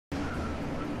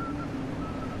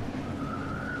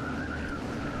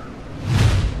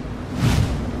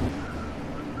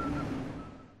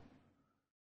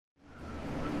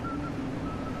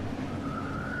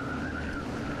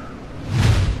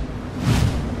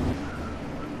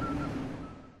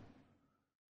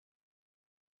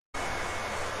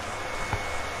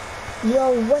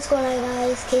Yo, what's going on,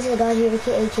 guys? Case of the God here,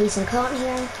 aka Case and Cotton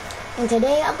here. And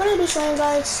today I'm gonna be showing you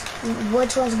guys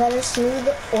which one's better, smooth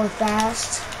or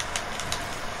fast.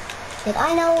 Like,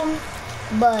 I know,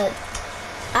 but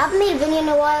I haven't made a video in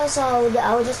a while, so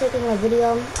I was just making a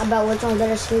video about which one's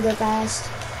better, smooth or fast.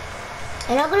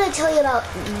 And I'm gonna tell you about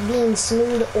being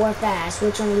smooth or fast,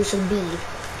 which one you should be.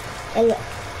 And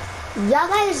y'all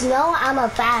guys know I'm a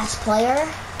fast player.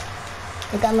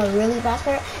 Like, I'm a really fast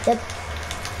player. Like,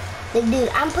 dude,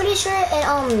 I'm pretty sure,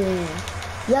 and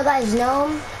y'all guys know,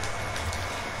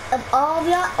 if all of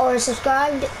y'all are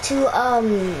subscribed to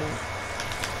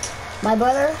my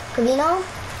brother Cavino,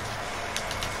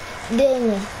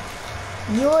 then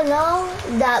you will know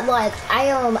that, like, I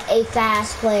am a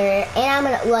fast player and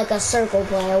I'm like a circle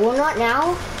player. Well, not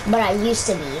now, but I used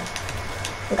to be.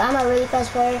 Like, I'm a really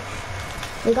fast player.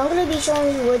 Like, I'm gonna be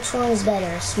showing you which one is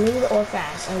better, smooth or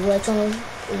fast, and which one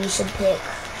you should pick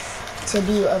to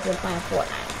be if you're playing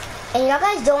Fortnite. And y'all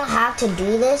guys don't have to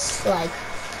do this, like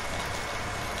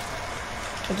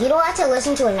you don't have to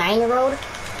listen to a 9-year-old,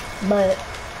 but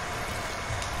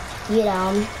you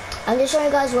know, I'm just showing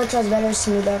you guys which one's better,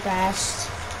 smooth or fast.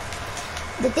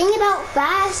 The thing about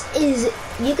fast is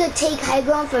you could take high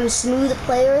ground from smooth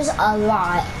players a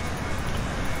lot.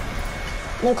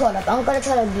 Look, hold up, I'm gonna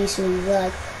try to be smooth.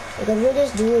 Like if you're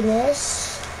just doing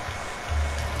this,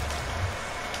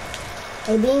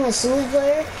 like being a smooth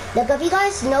player, like if you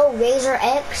guys know Razor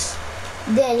X,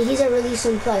 then he's a really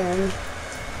smooth player.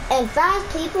 And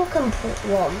fast people can,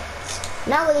 well,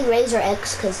 not really Razor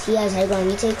X because he has high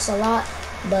ground retakes a lot,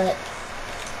 but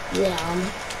yeah.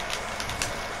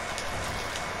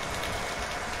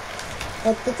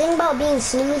 Like the thing about being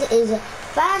smooth is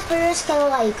fast players can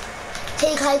like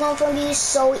take high ground from you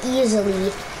so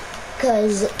easily,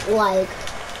 cause like,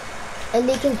 and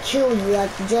they can kill you like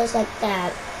just like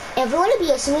that. And if you want to be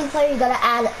a smooth player, you gotta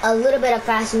add a little bit of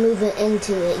fast movement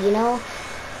into it, you know?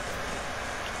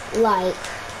 Like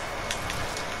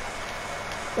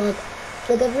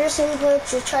if you're a smooth player,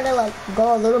 just try to like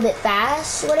go a little bit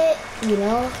fast with it, you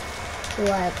know?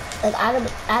 Like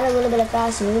add a little bit of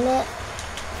fast movement.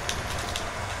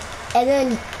 And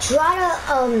then try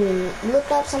to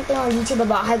look up something on YouTube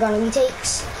about high ground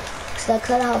retakes, because that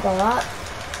could help a lot.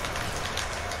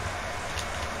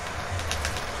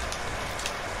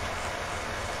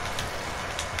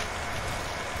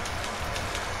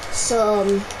 So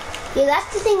yeah,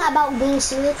 that's the thing about being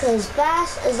smooth, because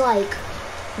fast is like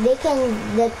they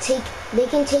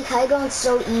can take high ground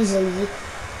so easily,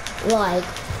 like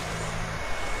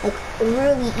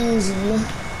really easy.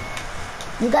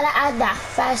 You gotta add that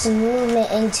fast movement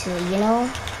into it, you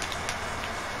know?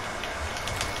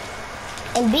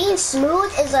 And being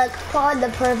smooth is like probably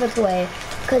the perfect way,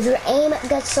 because your aim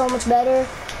gets so much better,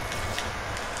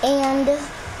 and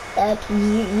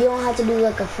you don't have to do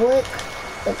like a flick.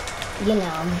 Like, you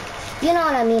know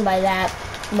what I mean by that,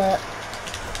 but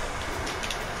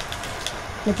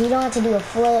if you don't have to do a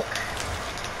flick,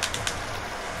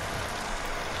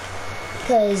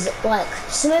 because like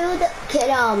smooth can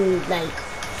like,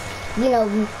 you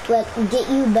know, like get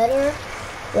you better,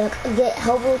 like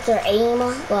help with your aim,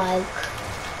 like,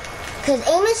 because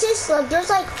aim assist, like there's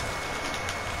like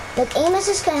aim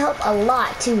assist can help a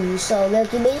lot too, so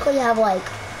like you basically have like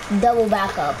double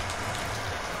backup.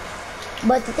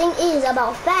 But the thing is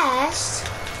about fast,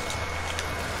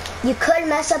 you could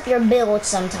mess up your build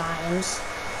sometimes.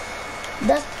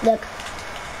 That's like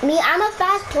me, I'm a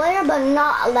fast player, but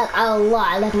not like a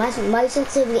lot. Like my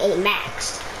sensitivity ain't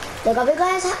maxed. Like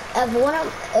if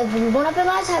one of you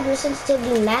guys have your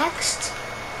sensitivity maxed,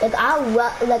 like I'll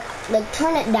like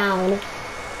turn it down,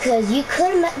 cause you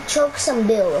could choke some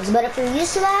builds. But if you're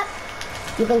used to that,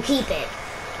 you can keep it.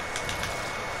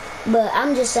 But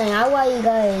I'm just saying, I want you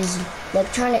guys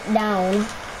like turn it down,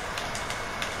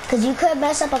 cause you could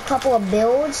mess up a couple of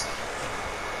builds,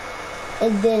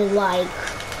 and then like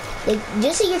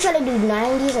just say you're trying to do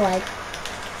 90s, like,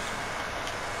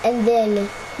 and then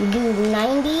you do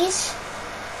 90s.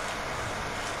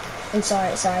 And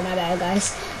sorry, my bad,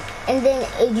 guys. And then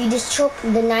you just choke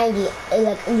the 90,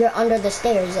 like you're under the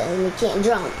stairs and you can't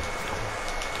jump.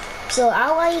 So I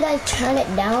want you guys turn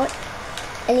it down.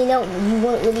 And you know, you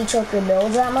won't really choke your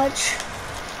builds that much.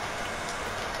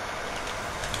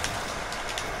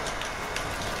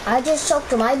 I just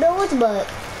choked my builds, but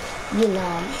you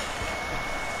know.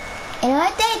 And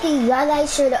I think you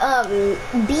guys should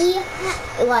be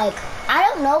like, I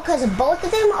don't know, cause both of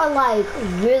them are like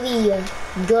really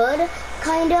good,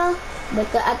 kinda.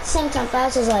 But at the same time,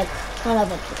 fast is like kind of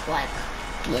like,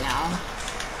 you know,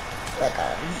 like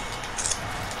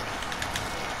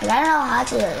I don't know how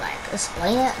to like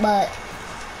explain it, but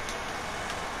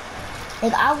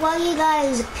Like, I want you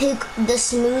guys pick the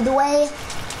smooth way,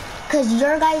 because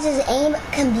your guys' aim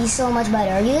can be so much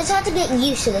better. You just have to get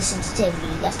used to the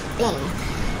sensitivity. That's the thing.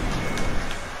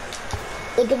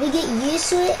 Like, if you get used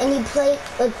to it and you play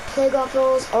like playground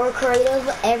fields or creative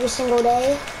every single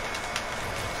day,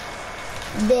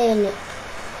 then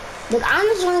like I'm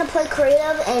just going to play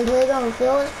creative and playground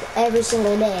fields every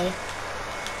single day,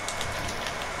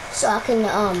 so I can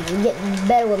get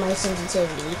better with my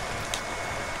sensitivity.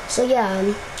 So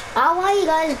yeah, I want you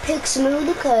guys to pick smooth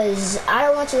because I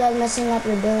don't want you guys messing up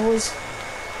your builds.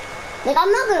 Like, I'm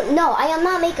not gonna, no, I am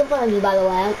not making fun of you, by the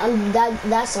way.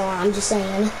 That's all. I'm just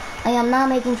saying, I am not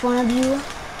making fun of you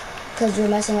because you're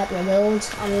messing up your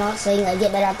builds. I'm not saying like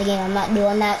get better at the game. I'm not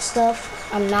doing that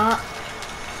stuff. I'm not.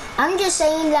 I'm just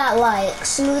saying that like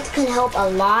smooth can help a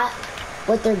lot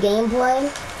with their gameplay.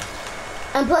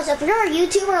 And plus, if you're a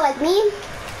YouTuber like me,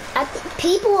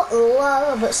 people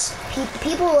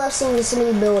love seeing the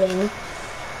smooth building,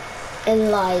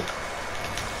 and like,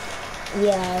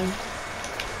 yeah,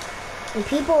 and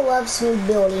people love smooth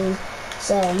building,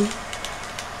 so,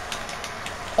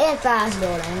 and fast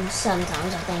building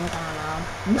sometimes, I think, I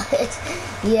don't know, but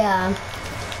yeah.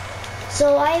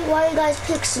 So why you guys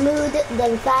pick smooth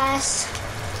than fast?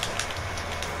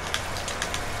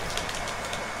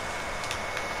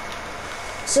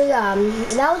 So yeah,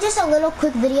 that was just a little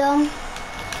quick video.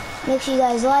 Make sure you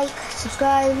guys like,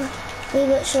 subscribe, leave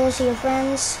it, share it to your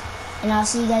friends, and I'll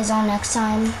see you guys all next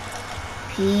time.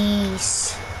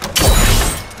 Peace.